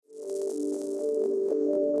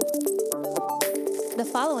The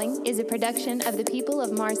following is a production of the people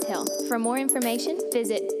of Mars Hill. For more information,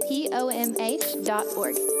 visit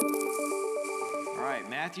pomh.org. All right,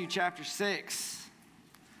 Matthew chapter 6.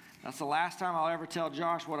 That's the last time I'll ever tell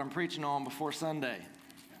Josh what I'm preaching on before Sunday.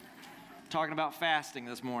 Talking about fasting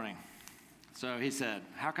this morning. So he said,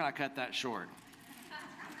 how can I cut that short?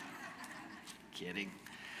 Kidding.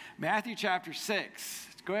 Matthew chapter 6.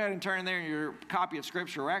 Go ahead and turn there in your copy of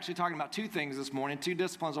Scripture. We're actually talking about two things this morning, two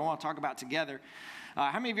disciplines I want to talk about together.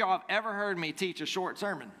 How many of y'all have ever heard me teach a short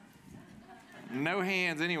sermon? No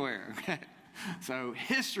hands anywhere. Okay. So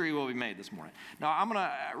history will be made this morning. Now, I'm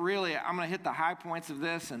gonna hit the high points of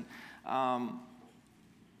this, and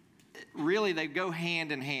really they go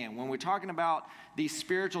hand in hand. When we're talking about these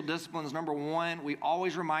spiritual disciplines, number one, we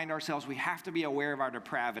always remind ourselves we have to be aware of our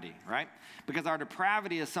depravity, right? Because our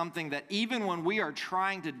depravity is something that even when we are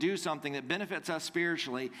trying to do something that benefits us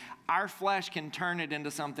spiritually, our flesh can turn it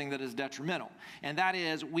into something that is detrimental. And that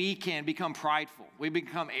is, we can become prideful. We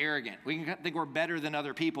become arrogant. We can think we're better than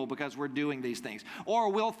other people because we're doing these things. Or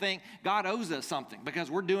we'll think God owes us something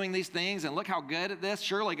because we're doing these things and look how good at this.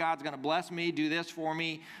 Surely God's going to bless me, do this for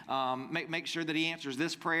me, make sure that he answers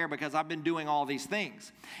this prayer because I've been doing all these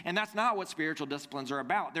things. And that's not what spiritual disciplines are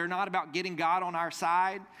about. They're not about getting God on our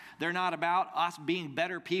side. They're not about us being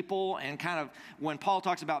better people. And kind of when Paul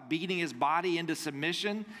talks about beating his body into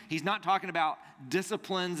submission, he's not talking about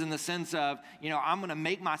disciplines in the sense of, I'm going to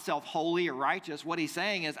make myself holy or righteous. What he's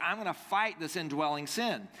saying is I'm going to fight this indwelling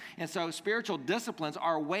sin. And so spiritual disciplines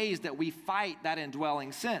are ways that we fight that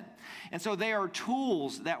indwelling sin. And so they are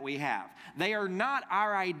tools that we have. They are not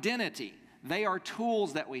our identity. They are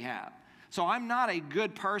tools that we have. So I'm not a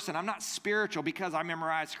good person. I'm not spiritual because I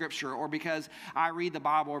memorize Scripture or because I read the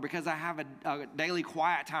Bible or because I have a daily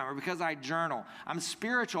quiet time or because I journal. I'm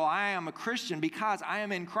spiritual. I am a Christian because I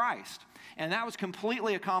am in Christ. And that was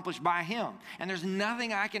completely accomplished by him. And there's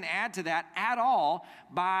nothing I can add to that at all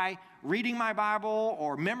by reading my Bible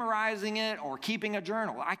or memorizing it or keeping a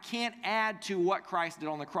journal. I can't add to what Christ did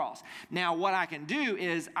on the cross. Now, what I can do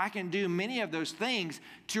is I can do many of those things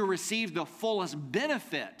to receive the fullest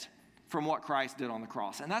benefit from what Christ did on the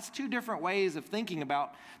cross. And that's two different ways of thinking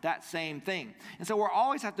about that same thing. And so we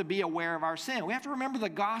always have to be aware of our sin. We have to remember the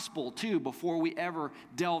gospel too before we ever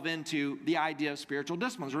delve into the idea of spiritual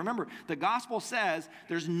disciplines. Remember, the gospel says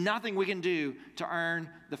there's nothing we can do to earn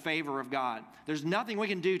the favor of God. There's nothing we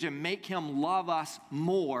can do to make him love us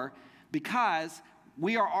more because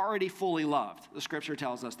we are already fully loved. The Scripture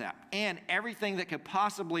tells us that. And everything that could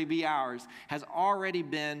possibly be ours has already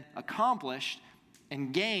been accomplished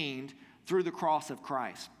and gained through the cross of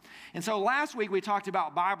Christ. And so last week we talked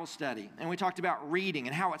about Bible study and we talked about reading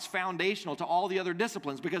and how it's foundational to all the other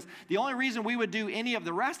disciplines, because the only reason we would do any of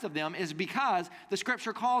the rest of them is because the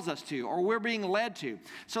Scripture calls us to, or we're being led to.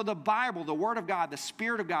 So the Bible, the Word of God, the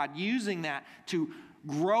Spirit of God, using that to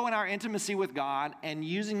grow in our intimacy with God and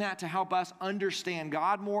using that to help us understand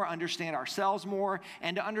God more, understand ourselves more,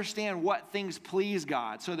 and to understand what things please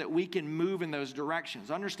God so that we can move in those directions.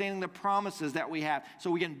 Understanding the promises that we have so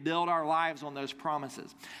we can build our lives on those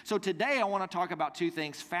promises. So today I want to talk about two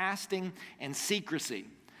things, fasting and secrecy.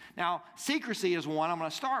 Now, secrecy is one I'm going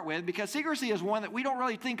to start with because secrecy is one that we don't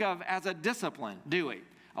really think of as a discipline, do we?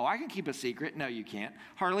 Oh, I can keep a secret. No, you can't.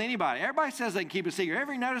 Hardly anybody. Everybody says they can keep a secret.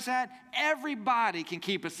 Ever notice that? Everybody can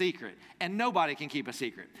keep a secret, and nobody can keep a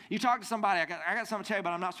secret. You talk to somebody, I got something to tell you,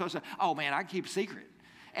 but I'm not supposed to. Oh, man, I can keep a secret.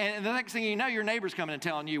 And the next thing you know, your neighbor's coming and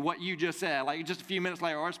telling you what you just said. Like just a few minutes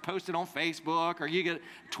later, or it's posted on Facebook, or you get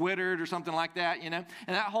Twittered or something like that, And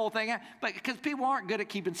that whole thing. But because people aren't good at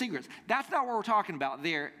keeping secrets. That's not what we're talking about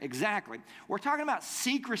there exactly. We're talking about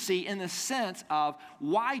secrecy in the sense of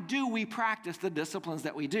why do we practice the disciplines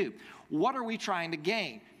that we do? What are we trying to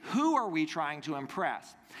gain? Who are we trying to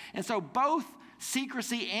impress? And so both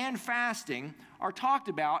secrecy and fasting are talked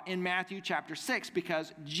about in Matthew chapter 6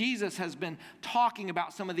 because Jesus has been talking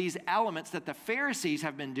about some of these elements that the Pharisees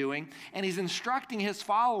have been doing, and he's instructing his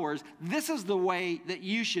followers, this is the way that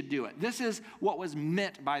you should do it. This is what was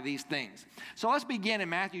meant by these things. So let's begin in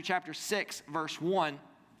Matthew chapter 6, verse 1,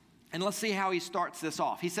 and let's see how he starts this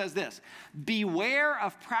off. He says this, beware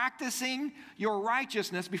of practicing your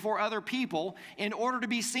righteousness before other people in order to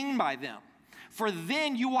be seen by them. For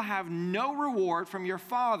then you will have no reward from your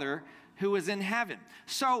Father who is in heaven.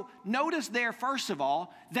 So notice there, first of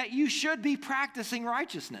all, that you should be practicing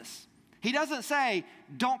righteousness. He doesn't say,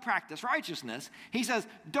 don't practice righteousness. He says,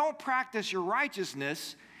 don't practice your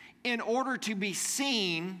righteousness in order to be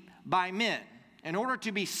seen by men. In order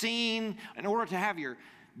to be seen, in order to have your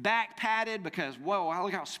back patted because, whoa,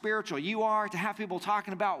 look how spiritual you are, to have people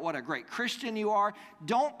talking about what a great Christian you are.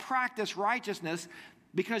 Don't practice righteousness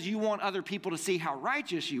because you want other people to see how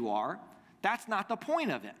righteous you are. That's not the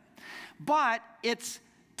point of it. But it's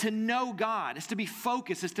to know God. It's to be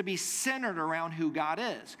focused. It's to be centered around who God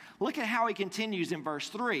is. Look at how he continues in verse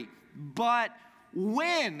 3. But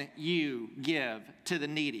when you give to the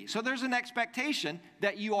needy. So there's an expectation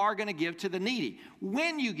that you are going to give to the needy.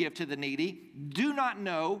 When you give to the needy, do not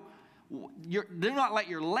let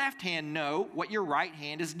your left hand know what your right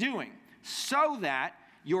hand is doing, so that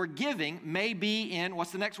your giving may be in,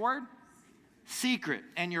 what's the next word? Secret.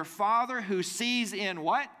 And your Father who sees in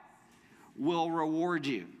what? Will reward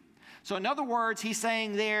you. So in other words, he's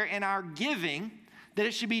saying there in our giving that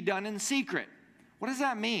it should be done in secret. What does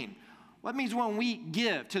that mean? Well, that means when we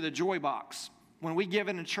give to the Joy Box, when we give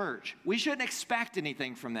in a church, we shouldn't expect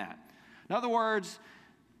anything from that. In other words,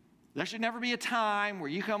 there should never be a time where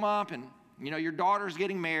you come up and, your daughter's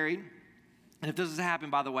getting married. And if this has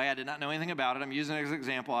happened, by the way, I did not know anything about it. I'm using it as an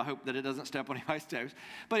example. I hope that it doesn't step on anybody's toes.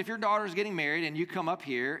 But if your daughter's getting married and you come up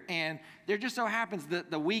here and there just so happens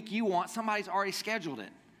that the week you want, somebody's already scheduled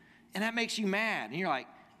it. And that makes you mad. And you're like,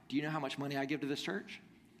 do you know how much money I give to this church?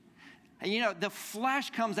 And the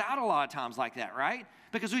flesh comes out a lot of times like that, right?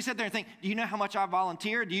 Because we sit there and think, do you know how much I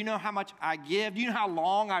volunteer? Do you know how much I give? Do you know how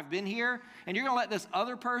long I've been here? And you're going to let this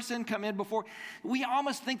other person come in before. We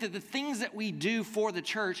almost think that the things that we do for the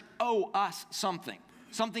church owe us something.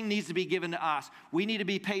 Something needs to be given to us. We need to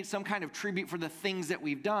be paid some kind of tribute for the things that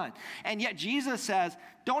we've done. And yet Jesus says,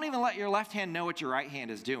 don't even let your left hand know what your right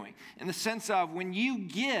hand is doing. In the sense of when you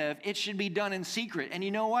give, it should be done in secret. And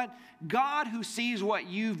you know what? God who sees what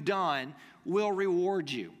you've done will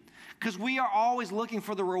reward you. Because we are always looking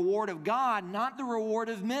for the reward of God, not the reward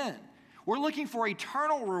of men. We're looking for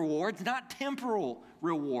eternal rewards, not temporal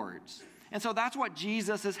rewards. And so that's what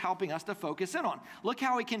Jesus is helping us to focus in on. Look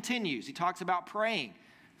how he continues. He talks about praying.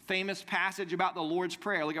 Famous passage about the Lord's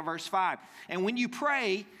Prayer. Look at verse 5. And when you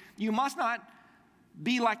pray, you must not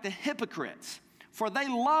be like the hypocrites, for they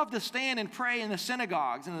love to stand and pray in the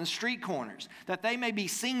synagogues and in the street corners, that they may be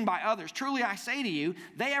seen by others. Truly I say to you,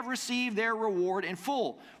 they have received their reward in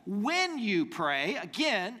full. When you pray,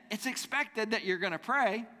 again, it's expected that you're going to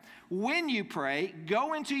pray. When you pray,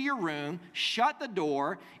 go into your room, shut the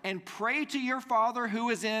door, and pray to your Father who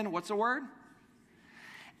is in, what's the word?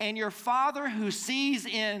 And your Father who sees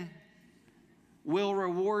in will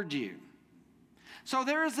reward you. So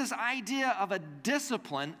there is this idea of a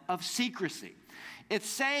discipline of secrecy. It's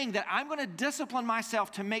saying that I'm going to discipline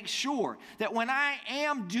myself to make sure that when I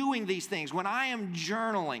am doing these things, when I am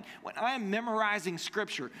journaling, when I am memorizing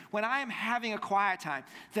scripture, when I am having a quiet time,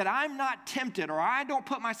 that I'm not tempted or I don't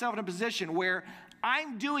put myself in a position where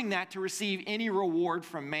I'm doing that to receive any reward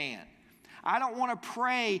from man. I don't want to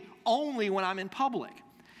pray only when I'm in public.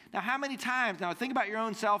 Now, how many times, now think about your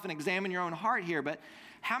own self and examine your own heart here, but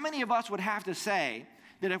how many of us would have to say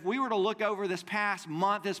that if we were to look over this past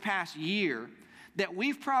month, this past year, that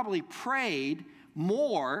we've probably prayed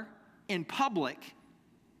more in public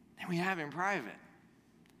than we have in private?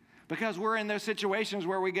 Because we're in those situations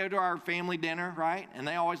where we go to our family dinner, right? And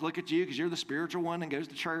they always look at you because you're the spiritual one and goes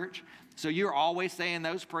to church. So you're always saying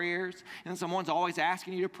those prayers, and someone's always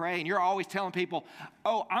asking you to pray, and you're always telling people,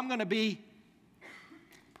 oh, I'm going to be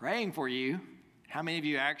praying for you. How many of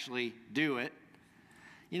you actually do it?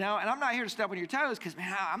 And I'm not here to step on your toes because,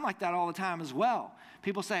 man, I'm like that all the time as well.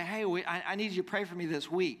 People say, hey, I need you to pray for me this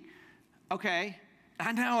week. Okay.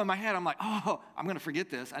 I know in my head, I'm like, oh, I'm going to forget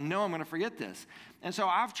this. I know I'm going to forget this. And so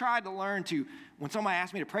I've tried to learn to, when somebody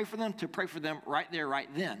asks me to pray for them right there, right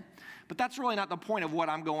then. But that's really not the point of what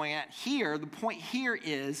I'm going at here. The point here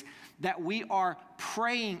is that we are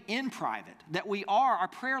praying in private, that our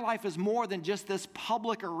prayer life is more than just this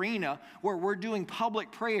public arena where we're doing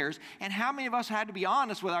public prayers. And how many of us had to be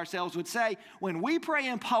honest with ourselves would say, when we pray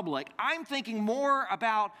in public, I'm thinking more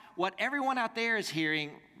about what everyone out there is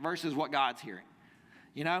hearing versus what God's hearing.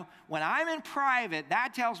 When I'm in private,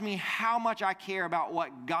 that tells me how much I care about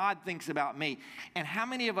what God thinks about me. And how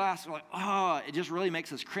many of us are like, oh, it just really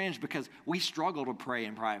makes us cringe because we struggle to pray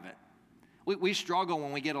in private. We struggle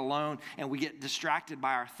when we get alone and we get distracted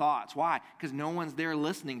by our thoughts. Why? Because no one's there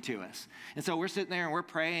listening to us. And so we're sitting there and we're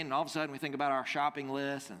praying, and all of a sudden we think about our shopping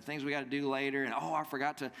list and things we got to do later, and I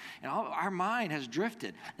forgot to, and our mind has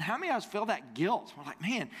drifted. And how many of us feel that guilt? We're like,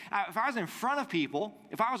 man, if I was in front of people,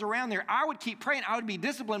 if I was around there, I would keep praying. I would be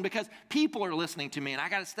disciplined because people are listening to me, and I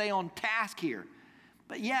got to stay on task here.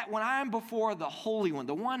 But yet, when I'm before the Holy One,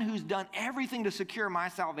 the one who's done everything to secure my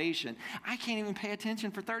salvation, I can't even pay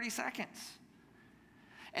attention for 30 seconds.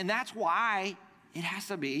 And that's why it has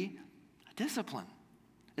to be a discipline.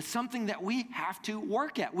 It's something that we have to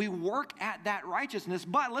work at. We work at that righteousness,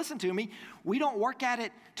 but listen to me, we don't work at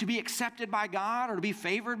it to be accepted by God or to be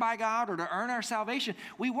favored by God or to earn our salvation.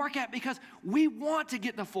 We work at it because we want to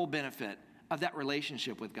get the full benefit of that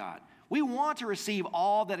relationship with God. We want to receive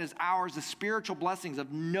all that is ours, the spiritual blessings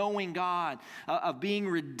of knowing God, of being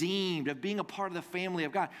redeemed, of being a part of the family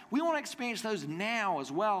of God. We want to experience those now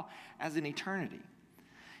as well as in eternity.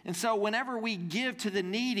 And so whenever we give to the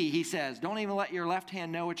needy, he says, don't even let your left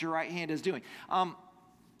hand know what your right hand is doing.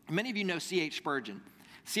 Many of you know C.H. Spurgeon.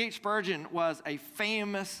 C.H. Spurgeon was a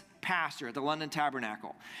famous pastor at the London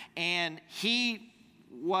Tabernacle. And he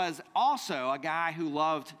was also a guy who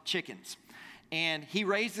loved chickens. And he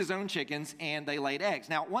raised his own chickens, and they laid eggs.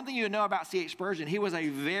 Now, one thing you know about C.H. Spurgeon, he was a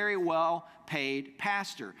very well-paid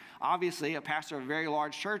pastor. Obviously, a pastor of a very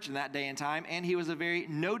large church in that day and time, and he was a very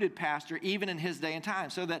noted pastor even in his day and time,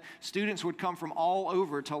 so that students would come from all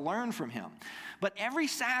over to learn from him. But every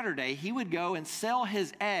Saturday, he would go and sell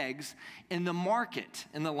his eggs in the market,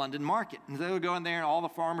 in the London market. And they would go in there, and all the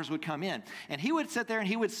farmers would come in. And he would sit there, and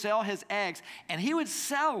he would sell his eggs, and he would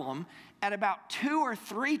sell them at about 2 or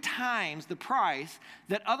 3 times the price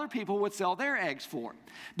that other people would sell their eggs for.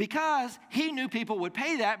 Because he knew people would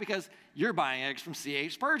pay that because you're buying eggs from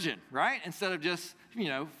C.H. Spurgeon, right? Instead of just,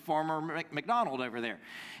 Farmer McDonald over there.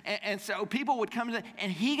 And so people would come to,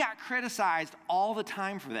 and he got criticized all the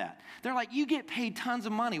time for that. They're like, you get paid tons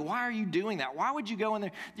of money. Why are you doing that? Why would you go in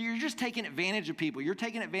there? You're just taking advantage of people. You're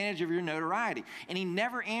taking advantage of your notoriety. And he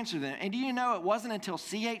never answered them. And do you know, it wasn't until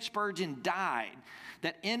C.H. Spurgeon died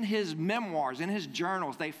that in his memoirs, in his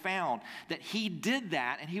journals, they found that he did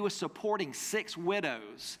that, and he was supporting 6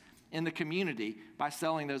 widows in the community by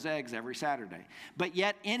selling those eggs every Saturday. But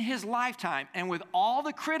yet in his lifetime, and with all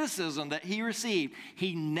the criticism that he received,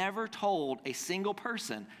 he never told a single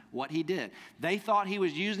person what he did. They thought he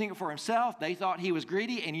was using it for himself. They thought he was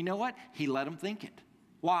greedy, and you know what? He let them think it.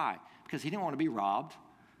 Why? Because he didn't want to be robbed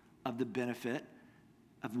of the benefit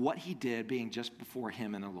of what he did being just before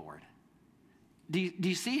him and the Lord. Do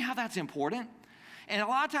you see how that's important? And a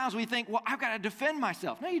lot of times we think, well, I've got to defend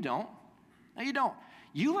myself. No, you don't. No, you don't.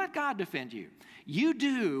 You let God defend you. You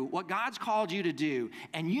do what God's called you to do,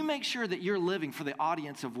 and you make sure that you're living for the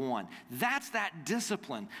audience of one. That's that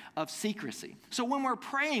discipline of secrecy. So when we're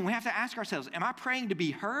praying, we have to ask ourselves, am I praying to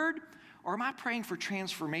be heard, or am I praying for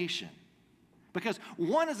transformation? Because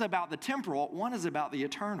one is about the temporal, one is about the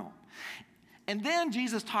eternal. And then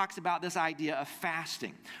Jesus talks about this idea of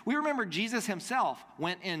fasting. We remember Jesus himself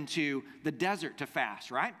went into the desert to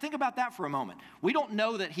fast, right? Think about that for a moment. We don't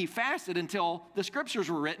know that he fasted until the scriptures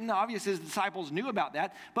were written. Obviously, his disciples knew about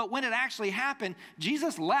that. But when it actually happened,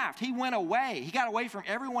 Jesus left. He went away. He got away from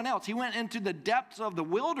everyone else. He went into the depths of the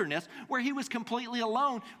wilderness where he was completely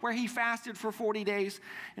alone, where he fasted for 40 days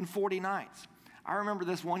and 40 nights. I remember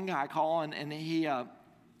this one guy calling, and he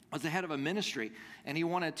was the head of a ministry, and he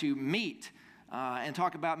wanted to meet and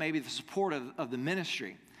talk about maybe the support of the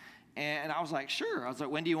ministry. And I was like, sure. I was like,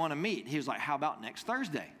 when do you want to meet? He was like, how about next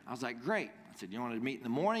Thursday? I was like, great. I said, you want to meet in the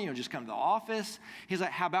morning? You'll just come to the office? He's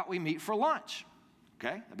like, how about we meet for lunch?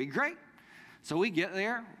 Okay, that'd be great. So we get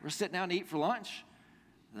there. We're sitting down to eat for lunch.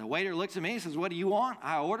 The waiter looks at me and says, what do you want?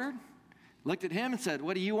 I ordered. Looked at him and said,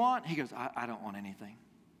 what do you want? He goes, I don't want anything.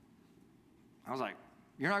 I was like,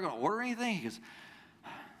 you're not going to order anything? He goes,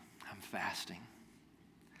 I'm fasting.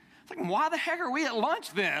 Like, why the heck are we at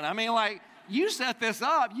lunch then? I mean, like, you set this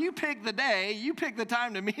up. You pick the day. You pick the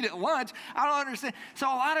time to meet at lunch. I don't understand. So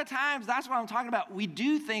a lot of times, that's what I'm talking about. We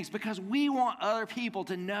do things because we want other people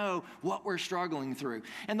to know what we're struggling through.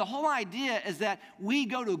 And the whole idea is that we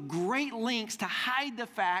go to great lengths to hide the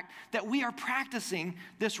fact that we are practicing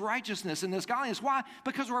this righteousness and this godliness. Why?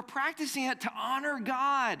 Because we're practicing it to honor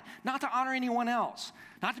God, not to honor anyone else,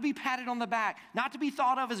 not to be patted on the back, not to be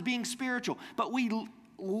thought of as being spiritual, but we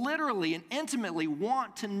literally and intimately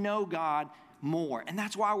want to know God more. And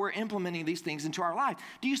that's why we're implementing these things into our life.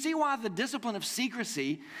 Do you see why the discipline of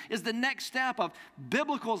secrecy is the next step of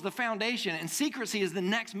biblical is the foundation and secrecy is the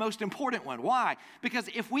next most important one? Why? Because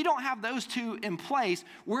if we don't have those two in place,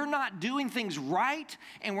 we're not doing things right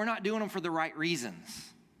and we're not doing them for the right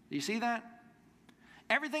reasons. Do you see that?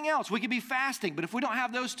 Everything else, we could be fasting, but if we don't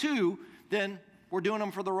have those two, then we're doing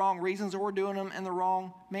them for the wrong reasons or we're doing them in the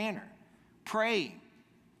wrong manner. Praying,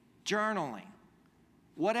 journaling,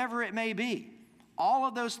 whatever it may be. All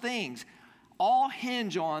of those things all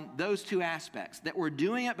hinge on those two aspects, that we're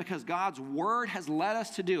doing it because God's word has led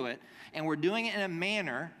us to do it, and we're doing it in a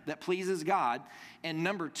manner that pleases God. And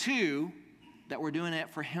number two, that we're doing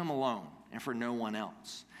it for him alone. and for no one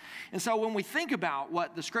else. And so when we think about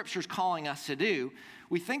what the Scripture's calling us to do,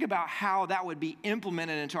 we think about how that would be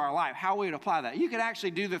implemented into our life, how we would apply that. You could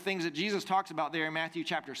actually do the things that Jesus talks about there in Matthew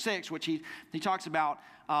chapter 6, which he talks about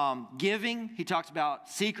giving, he talks about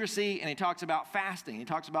secrecy, and he talks about fasting. He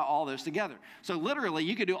talks about all those together. So literally,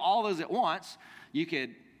 you could do all those at once. You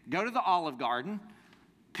could go to the Olive Garden,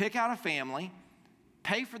 pick out a family,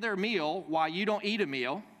 pay for their meal while you don't eat a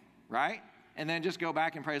meal, right? And then just go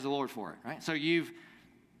back and praise the Lord for it, right? So you've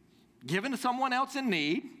given to someone else in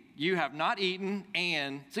need, you have not eaten,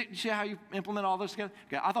 and see how you implement all this together?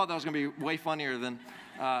 Okay, I thought that was going to be way funnier than,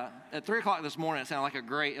 at 3 o'clock this morning, it sounded like a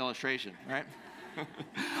great illustration, right?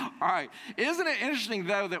 All right. Isn't it interesting,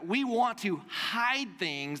 though, that we want to hide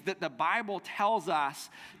things that the Bible tells us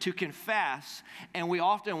to confess, and we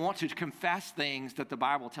often want to confess things that the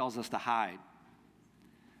Bible tells us to hide?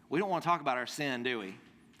 We don't want to talk about our sin, do we?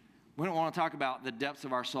 We don't want to talk about the depths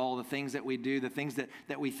of our soul, the things that we do, the things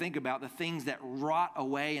that we think about, the things that rot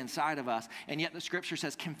away inside of us. And yet the Scripture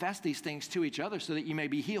says, confess these things to each other so that you may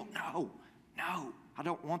be healed. No, I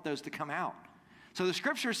don't want those to come out. So the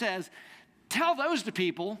Scripture says, tell those to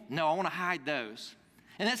people. No, I want to hide those.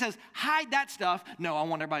 And it says, hide that stuff. No, I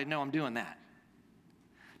want everybody to know I'm doing that.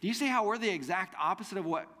 Do you see how we're the exact opposite of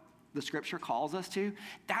what the Scripture calls us to?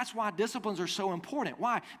 That's why disciplines are so important.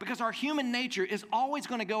 Why? Because our human nature is always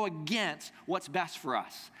going to go against what's best for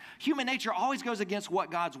us. Human nature always goes against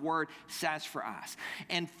what God's Word says for us.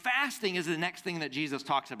 And fasting is the next thing that Jesus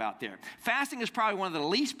talks about there. Fasting is probably one of the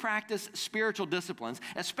least practiced spiritual disciplines,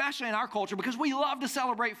 especially in our culture, because we love to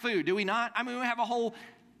celebrate food, do we not? I mean, we have a whole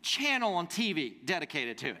channel on TV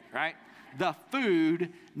dedicated to it, right? The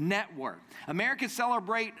Food Network. Americans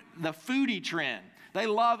celebrate the foodie trend. They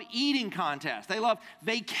love eating contests. They love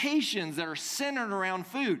vacations that are centered around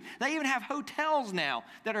food. They even have hotels now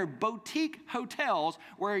that are boutique hotels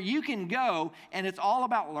where you can go and it's all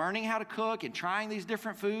about learning how to cook and trying these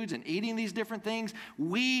different foods and eating these different things.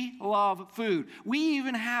 We love food. We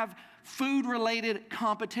even have food-related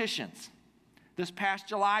competitions. This past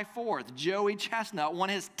July 4th, Joey Chestnut won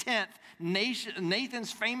his 10th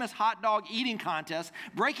Nathan's Famous Hot Dog Eating Contest,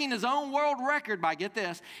 breaking his own world record by, get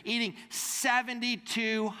this, eating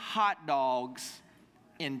 72 hot dogs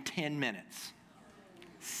in 10 minutes.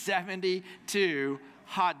 72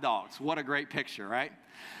 hot dogs. What a great picture, right?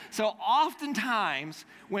 So oftentimes,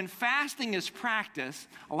 when fasting is practiced,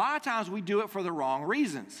 a lot of times we do it for the wrong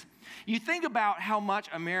reasons. You think about how much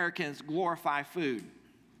Americans glorify food.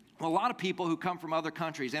 A lot of people who come from other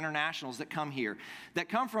countries, internationals that come here, that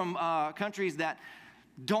come from countries that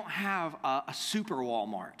don't have a super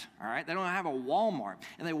Walmart, all right? They don't have a Walmart.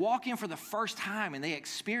 And they walk in for the first time and they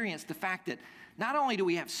experience the fact that not only do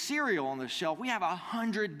we have cereal on the shelf, we have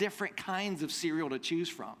 100 different kinds of cereal to choose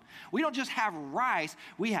from. We don't just have rice,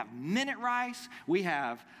 we have minute rice, we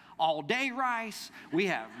have all-day rice, we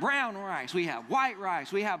have brown rice, we have white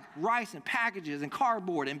rice, we have rice in packages and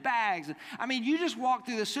cardboard and bags. I mean, you just walk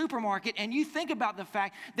through the supermarket and you think about the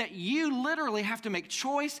fact that you literally have to make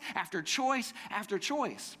choice after choice after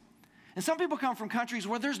choice. And some people come from countries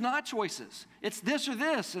where there's not choices. It's this or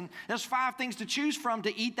this, and there's 5 things to choose from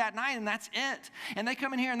to eat that night, and that's it. And they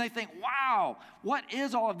come in here and they think, wow, what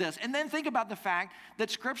is all of this? And then think about the fact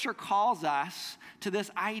that Scripture calls us to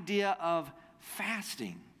this idea of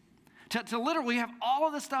fasting. To literally have all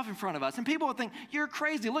of this stuff in front of us. And people would think, you're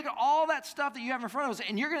crazy. Look at all that stuff that you have in front of us,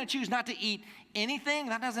 and you're going to choose not to eat anything?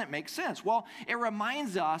 That doesn't make sense. Well, it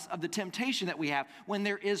reminds us of the temptation that we have when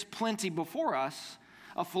there is plenty before us,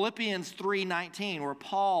 of Philippians 3:19, where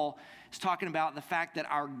Paul is talking about the fact that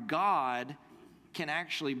our God can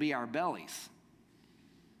actually be our bellies.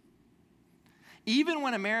 Even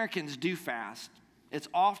when Americans do fast, it's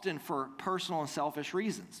often for personal and selfish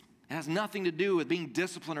reasons. It has nothing to do with being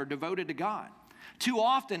disciplined or devoted to God. Too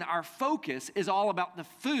often, our focus is all about the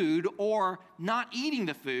food or not eating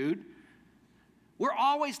the food. We're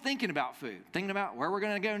always thinking about food, thinking about where we're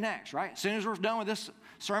going to go next, right? As soon as we're done with this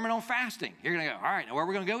sermon on fasting, you're going to go, all right, now where are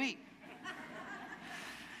we going to go eat?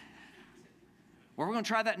 Where are we going to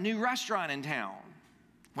try that new restaurant in town?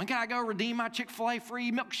 When can I go redeem my Chick-fil-A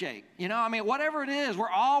free milkshake? You know, I mean, whatever it is, we're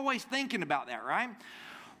always thinking about that, right?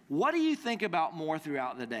 What do you think about more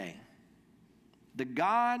throughout the day? The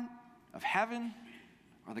God of heaven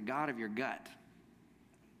or the God of your gut?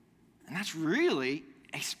 And that's really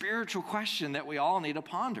a spiritual question that we all need to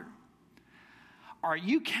ponder. Are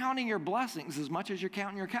you counting your blessings as much as you're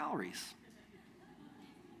counting your calories?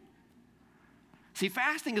 See,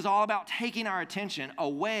 fasting is all about taking our attention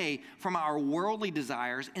away from our worldly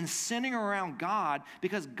desires and centering around God,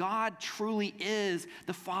 because God truly is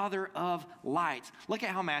the Father of lights. Look at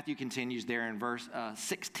how Matthew continues there in verse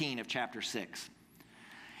 16 of chapter 6.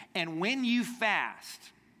 And when you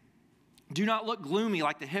fast, do not look gloomy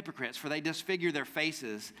like the hypocrites, for they disfigure their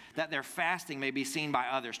faces, that their fasting may be seen by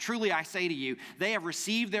others. Truly, I say to you, they have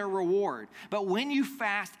received their reward. But when you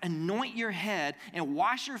fast, anoint your head and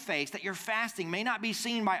wash your face, that your fasting may not be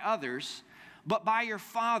seen by others, but by your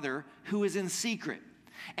Father who is in secret.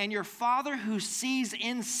 And your Father who sees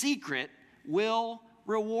in secret will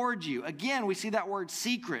reward you. Again, we see that word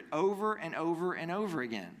secret over and over and over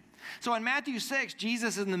again. So in Matthew 6,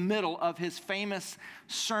 Jesus is in the middle of his famous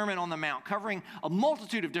Sermon on the Mount, covering a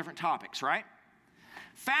multitude of different topics, right?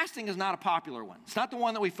 Fasting is not a popular one. It's not the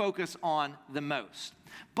one that we focus on the most.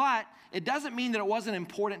 But it doesn't mean that it wasn't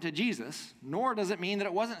important to Jesus, nor does it mean that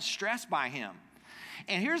it wasn't stressed by him.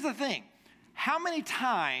 And here's the thing. How many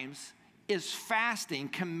times is fasting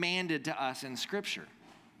commanded to us in Scripture?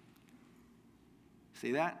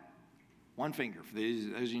 See that? One finger for those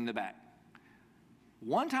of you in the back.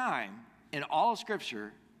 One time in all of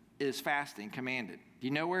Scripture is fasting commanded. Do you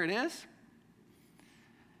know where it is?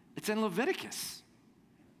 It's in Leviticus.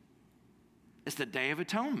 It's the Day of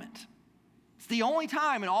Atonement. It's the only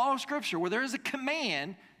time in all of Scripture where there is a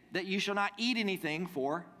command that you shall not eat anything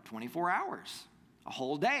for 24 hours, a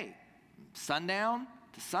whole day, sundown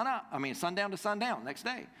to sundown, next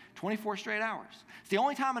day, 24 straight hours. It's the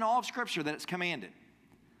only time in all of Scripture that it's commanded.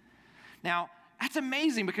 Now, that's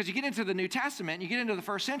amazing, because you get into the New Testament, you get into the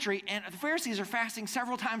first century, and the Pharisees are fasting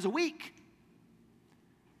several times a week.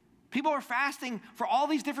 People are fasting for all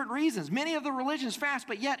these different reasons. Many of the religions fast,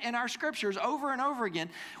 but yet in our scriptures, over and over again,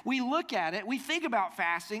 we look at it, we think about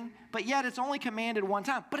fasting, but yet it's only commanded one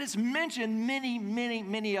time. But it's mentioned many, many,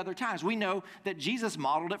 many other times. We know that Jesus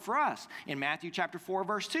modeled it for us. In Matthew chapter 4,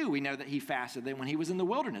 verse 2, we know that he fasted when he was in the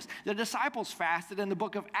wilderness. The disciples fasted in the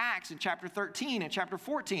book of Acts in chapter 13 and chapter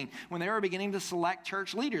 14 when they were beginning to select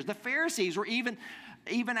church leaders. The Pharisees were even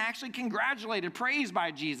actually congratulated, praised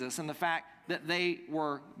by Jesus in the fact that they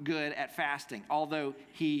were good at fasting. Although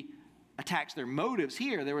he attacks their motives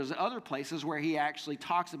here, there was other places where he actually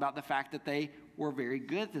talks about the fact that they were very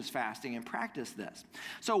good at this fasting and practiced this.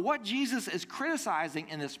 So what Jesus is criticizing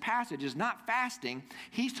in this passage is not fasting.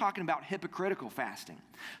 He's talking about hypocritical fasting.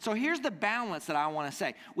 So here's the balance that I want to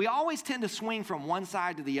say. We always tend to swing from one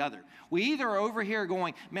side to the other. We either are over here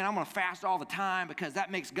going, man, I'm going to fast all the time because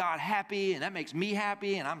that makes God happy and that makes me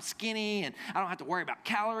happy and I'm skinny and I don't have to worry about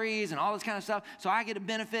calories and all this kind of stuff, so I get a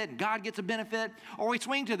benefit and God gets a benefit. Or we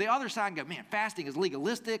swing to the other side and go, man, fasting is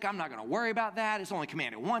legalistic. I'm not going to worry about that. It's only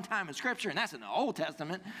commanded one time in Scripture, and that's in the Old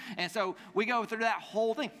Testament. And so we go through that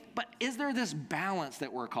whole thing. But is there this balance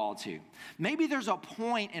that we're called to? Maybe there's a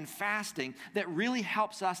point in fasting that really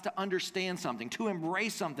helps us to understand something, to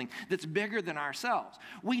embrace something that's bigger than ourselves.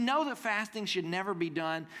 We know that fasting should never be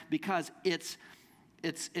done because it's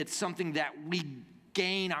something that we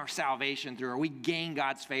gain our salvation through, or we gain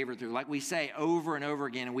God's favor through, like we say over and over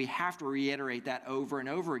again, and we have to reiterate that over and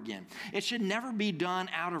over again. It should never be done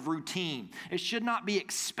out of routine. It should not be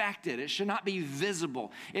expected. It should not be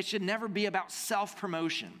visible. It should never be about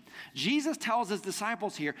self-promotion. Jesus tells his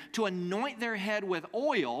disciples here to anoint their head with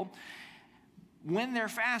oil when they're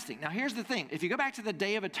fasting. Now, here's the thing. If you go back to the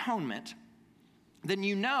Day of Atonement, then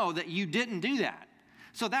you know that you didn't do that.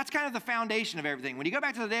 So that's kind of the foundation of everything. When you go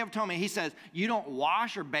back to the Day of Atonement, he says, you don't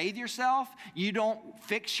wash or bathe yourself. You don't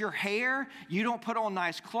fix your hair. You don't put on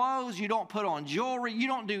nice clothes. You don't put on jewelry. You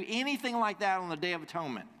don't do anything like that on the Day of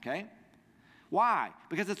Atonement, okay? Why?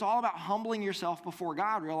 Because it's all about humbling yourself before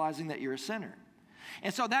God, realizing that you're a sinner.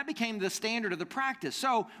 And so that became the standard of the practice.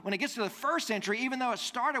 So when it gets to the first century, even though it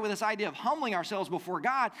started with this idea of humbling ourselves before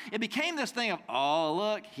God, it became this thing of, oh,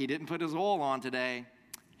 look, he didn't put his oil on today.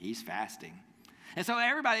 He's fasting. And so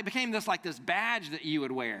everybody, it became this badge that you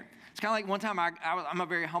would wear. It's kind of like one time I'm a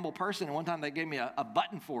very humble person, and one time they gave me a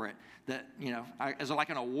button for it that, as like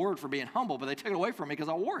an award for being humble, but they took it away from me because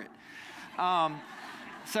I wore it.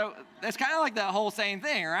 So it's kind of like the whole same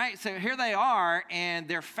thing, right? So here they are, and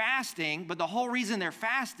they're fasting, but the whole reason they're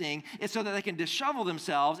fasting is so that they can dishevel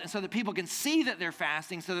themselves and so that people can see that they're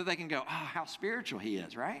fasting so that they can go, oh, how spiritual he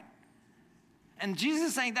is, right? And Jesus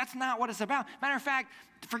is saying that's not what it's about. Matter of fact,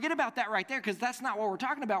 forget about that right there, because that's not what we're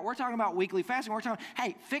talking about. We're talking about weekly fasting. We're talking,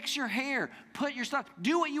 hey, fix your hair, put your stuff,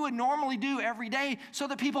 do what you would normally do every day so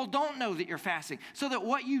that people don't know that you're fasting, so that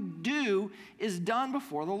what you do is done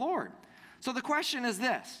before the Lord. So the question is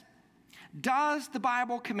this: does the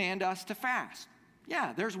Bible command us to fast?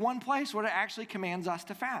 Yeah, there's one place where it actually commands us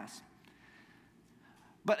to fast.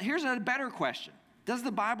 But here's a better question. Does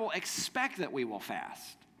the Bible expect that we will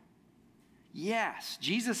fast? Yes.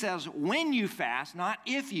 Jesus says when you fast, not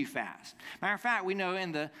if you fast. Matter of fact, we know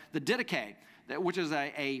in the Didache, which is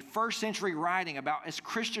a first century writing it's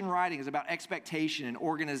Christian writing, is about expectation and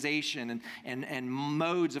organization and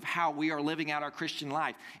modes of how we are living out our Christian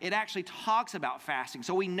life. It actually talks about fasting.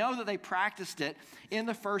 So we know that they practiced it in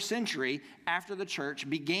the first century after the church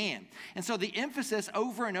began. And so the emphasis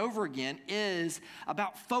over and over again is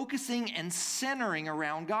about focusing and centering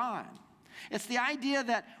around God. It's the idea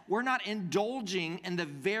that we're not indulging in the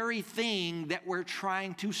very thing that we're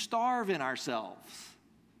trying to starve in ourselves.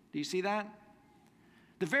 Do you see that?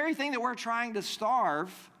 The very thing that we're trying to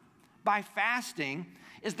starve by fasting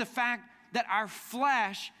is the fact that our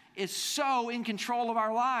flesh is so in control of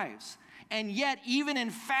our lives. And yet, even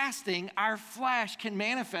in fasting, our flesh can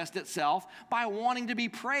manifest itself by wanting to be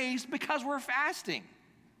praised because we're fasting.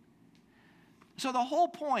 So the whole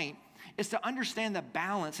point is to understand the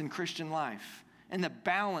balance in Christian life and the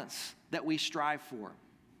balance that we strive for.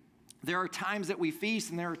 There are times that we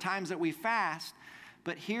feast and there are times that we fast.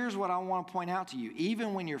 But here's what I want to point out to you.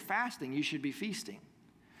 Even when you're fasting, you should be feasting.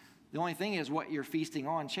 The only thing is what you're feasting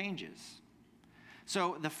on changes.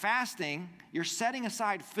 So the fasting, you're setting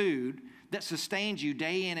aside food that sustains you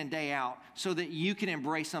day in and day out so that you can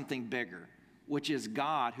embrace something bigger, which is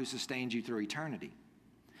God who sustains you through eternity.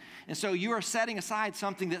 And so you are setting aside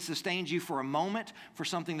something that sustains you for a moment for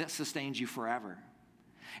something that sustains you forever.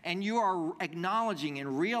 And you are acknowledging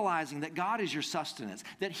and realizing that God is your sustenance,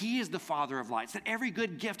 that He is the Father of lights, that every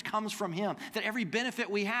good gift comes from Him, that every benefit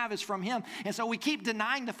we have is from Him. And so we keep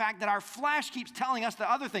denying the fact that our flesh keeps telling us the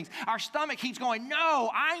other things. Our stomach keeps going, no,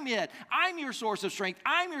 I'm it. I'm your source of strength.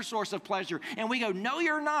 I'm your source of pleasure. And we go, no,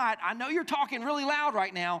 you're not. I know you're talking really loud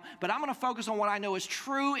right now, but I'm going to focus on what I know is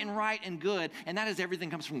true and right and good, and that is everything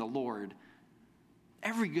comes from the Lord.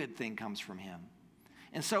 Every good thing comes from Him.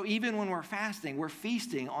 And so even when we're fasting, we're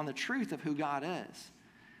feasting on the truth of who God is.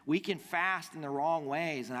 We can fast in the wrong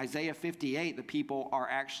ways. In Isaiah 58, the people are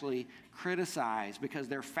actually criticized because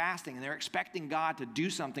they're fasting and they're expecting God to do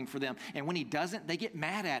something for them. And when He doesn't, they get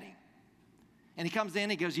mad at Him. And He comes in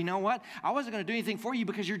and He goes, you know what? I wasn't going to do anything for you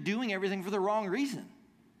because you're doing everything for the wrong reason.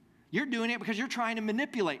 You're doing it because you're trying to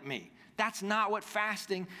manipulate me. That's not what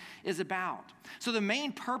fasting is about. So the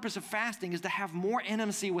main purpose of fasting is to have more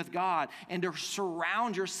intimacy with God and to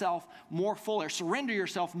surround yourself more fully, or surrender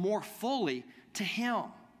yourself more fully to Him,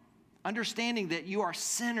 understanding that you are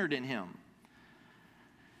centered in Him.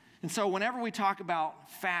 And so whenever we talk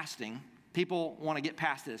about fasting, people want to get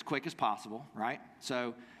past it as quick as possible, right?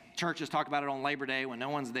 So churches talk about it on Labor Day when no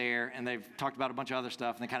one's there, and they've talked about a bunch of other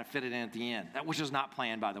stuff, and they kind of fit it in at the end, which is not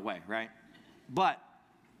planned, by the way, right? But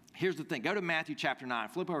here's the thing. Go to Matthew chapter 9.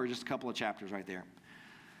 Flip over just a couple of chapters right there.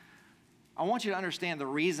 I want you to understand the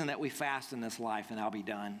reason that we fast in this life, and I'll be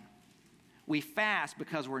done. We fast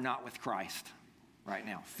because we're not with Christ right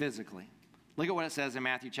now, physically. Look at what it says in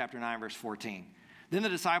Matthew chapter 9, verse 14. Then the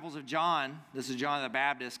disciples of John, this is John the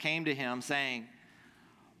Baptist, came to Him saying,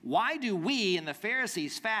 why do we and the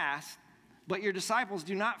Pharisees fast, but your disciples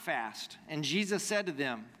do not fast? And Jesus said to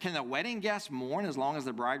them, can the wedding guests mourn as long as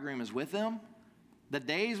the bridegroom is with them? The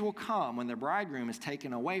days will come when the bridegroom is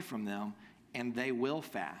taken away from them, and they will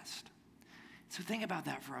fast. So think about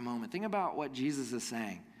that for a moment. Think about what Jesus is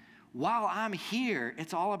saying. While I'm here,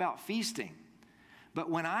 it's all about feasting. But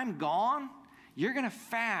when I'm gone, you're going to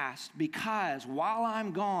fast because while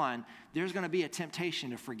I'm gone, there's going to be a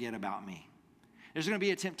temptation to forget about me. There's going to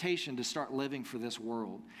be a temptation to start living for this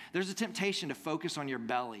world. There's a temptation to focus on your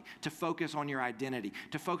belly, to focus on your identity,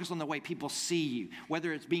 to focus on the way people see you,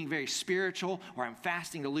 whether it's being very spiritual or I'm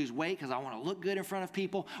fasting to lose weight because I want to look good in front of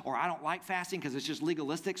people, or I don't like fasting because it's just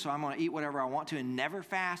legalistic, so I'm going to eat whatever I want to and never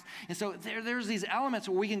fast. And so there's these elements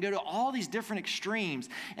where we can go to all these different extremes.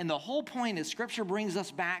 And the whole point is Scripture brings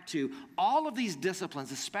us back to all of these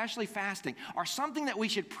disciplines, especially fasting, are something that we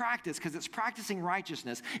should practice because it's practicing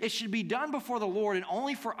righteousness. It should be done before the Lord and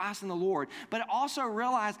only for us and the Lord, but also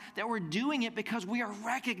realize that we're doing it because we are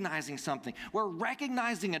recognizing something. We're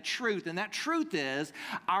recognizing a truth, and that truth is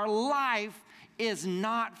our life is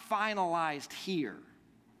not finalized here.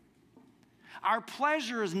 Our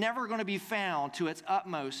pleasure is never going to be found to its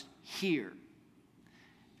utmost here.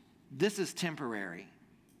 This is temporary.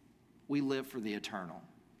 We live for the eternal.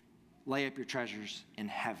 Lay up your treasures in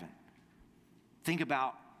heaven. Think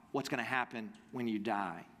about what's going to happen when you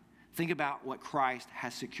die. Think about what Christ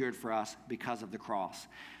has secured for us because of the cross.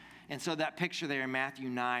 And so that picture there in Matthew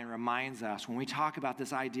 9 reminds us when we talk about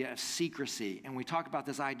this idea of secrecy and we talk about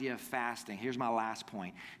this idea of fasting, here's my last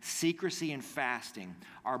point. Secrecy and fasting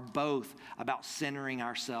are both about centering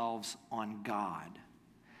ourselves on God.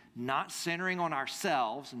 not centering on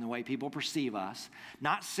ourselves and the way people perceive us,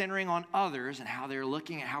 not centering on others and how they're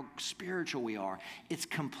looking at how spiritual we are. It's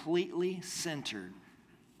completely centered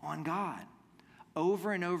on God.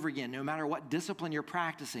 Over and over again, no matter what discipline you're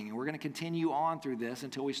practicing, and we're going to continue on through this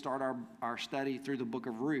until we start our study through the book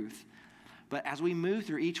of Ruth. But as we move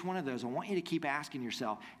through each one of those, I want you to keep asking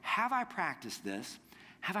yourself, have I practiced this?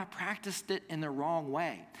 Have I practiced it in the wrong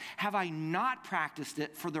way? Have I not practiced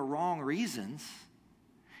it for the wrong reasons?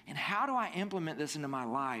 And how do I implement this into my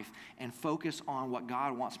life and focus on what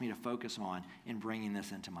God wants me to focus on in bringing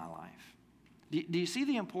this into my life? Do you see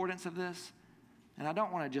the importance of this? And I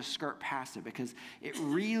don't want to just skirt past it because it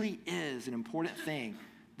really is an important thing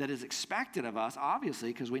that is expected of us,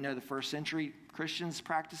 obviously, because we know the first century Christians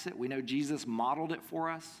practice it. We know Jesus modeled it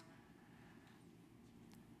for us.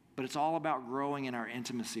 But it's all about growing in our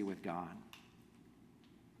intimacy with God.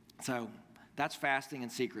 So that's fasting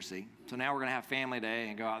and secrecy. So now we're going to have family day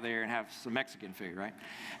and go out there and have some Mexican food, right?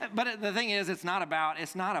 But the thing is, it's not about,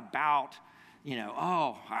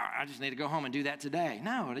 oh, I just need to go home and do that today.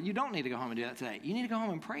 No, you don't need to go home and do that today. You need to go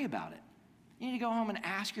home and pray about it. You need to go home and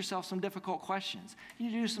ask yourself some difficult questions. You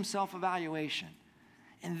need to do some self-evaluation.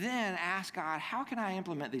 And then ask God, how can I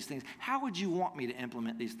implement these things? How would you want me to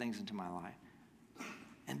implement these things into my life?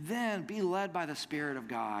 And then be led by the Spirit of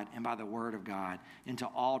God and by the Word of God into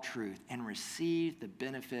all truth and receive the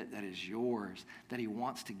benefit that is yours, that He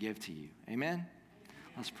wants to give to you. Amen?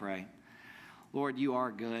 Let's pray. Lord, you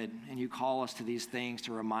are good, and you call us to these things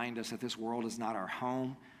to remind us that this world is not our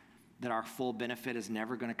home, that our full benefit is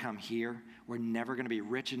never going to come here. We're never going to be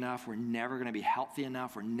rich enough. We're never going to be healthy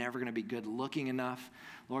enough. We're never going to be good looking enough.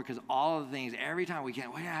 Lord, because all of the things, every time we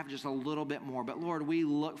have just a little bit more. But Lord, we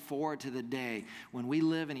look forward to the day when we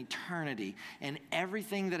live in eternity and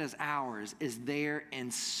everything that is ours is there in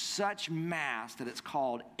such mass that it's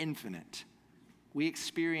called infinite. We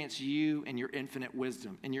experience you and your infinite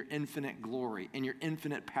wisdom and your infinite glory and your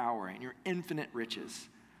infinite power and your infinite riches.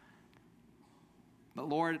 But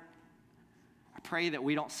Lord, I pray that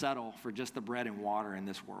we don't settle for just the bread and water in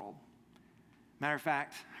this world. Matter of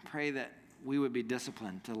fact, I pray that we would be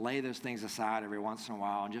disciplined to lay those things aside every once in a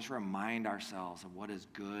while and just remind ourselves of what is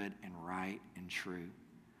good and right and true,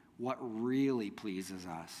 what really pleases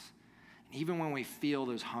us. And even when we feel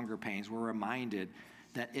those hunger pains, we're reminded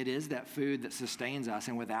that it is that food that sustains us,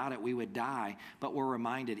 and without it we would die. But we're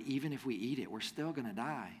reminded, even if we eat it, we're still going to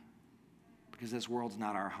die because this world's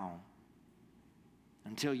not our home.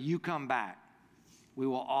 Until you come back, we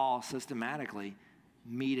will all systematically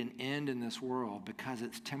meet an end in this world because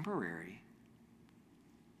it's temporary.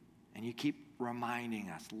 And you keep reminding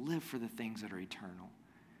us, live for the things that are eternal.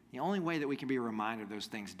 The only way that we can be reminded of those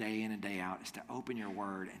things day in and day out is to open your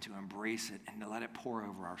word and to embrace it and to let it pour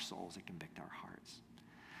over our souls and convict our hearts.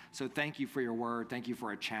 So thank you for your word. Thank you for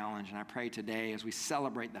our challenge. And I pray today as we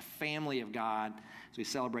celebrate the family of God, as we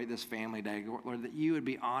celebrate this family day, Lord, that you would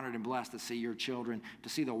be honored and blessed to see your children, to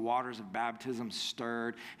see the waters of baptism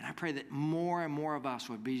stirred. And I pray that more and more of us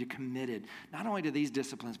would be committed, not only to these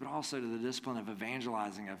disciplines, but also to the discipline of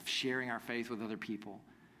evangelizing, of sharing our faith with other people.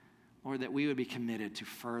 Lord, that we would be committed to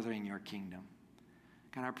furthering your kingdom.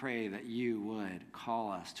 God, I pray that you would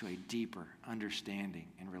call us to a deeper understanding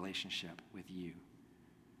and relationship with you.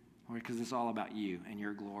 Lord, because it's all about you and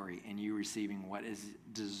your glory and you receiving what is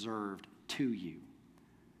deserved to you.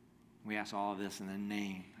 We ask all of this in the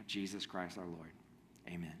name of Jesus Christ our Lord.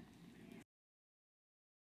 Amen.